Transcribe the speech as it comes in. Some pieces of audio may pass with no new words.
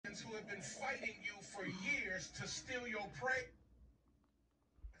who have been fighting you for years to steal your praise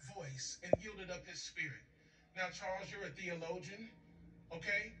voice and yielded up his spirit. Now, Charles, you're a theologian,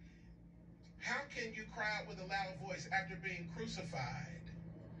 okay? How can you cry out with a loud voice after being crucified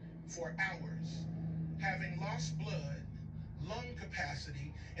for hours, having lost blood, lung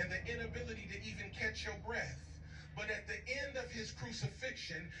capacity, and the inability to even catch your breath? But at the end of his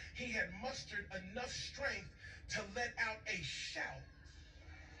crucifixion, he had mustered enough strength to let out a shout.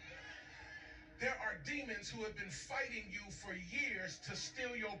 There are demons who have been fighting you for years to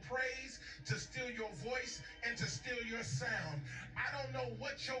steal your praise, to steal your voice, and to steal your sound. I don't know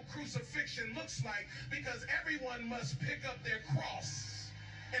what your crucifixion looks like because everyone must pick up their cross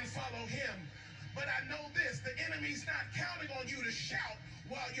and follow him. But I know this, the enemy's not counting on you to shout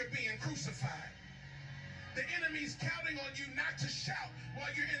while you're being crucified. The enemy's counting on you not to shout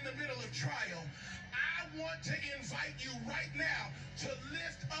while you're in the middle of trial. I want to invite you right now to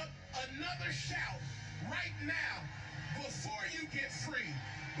lift up another shout right now before you get free,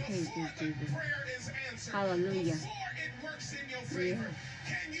 before the prayer is answered, Hallelujah. before it works in your favor.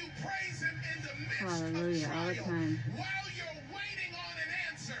 Can you praise him in the midst Hallelujah. of All the trial time. while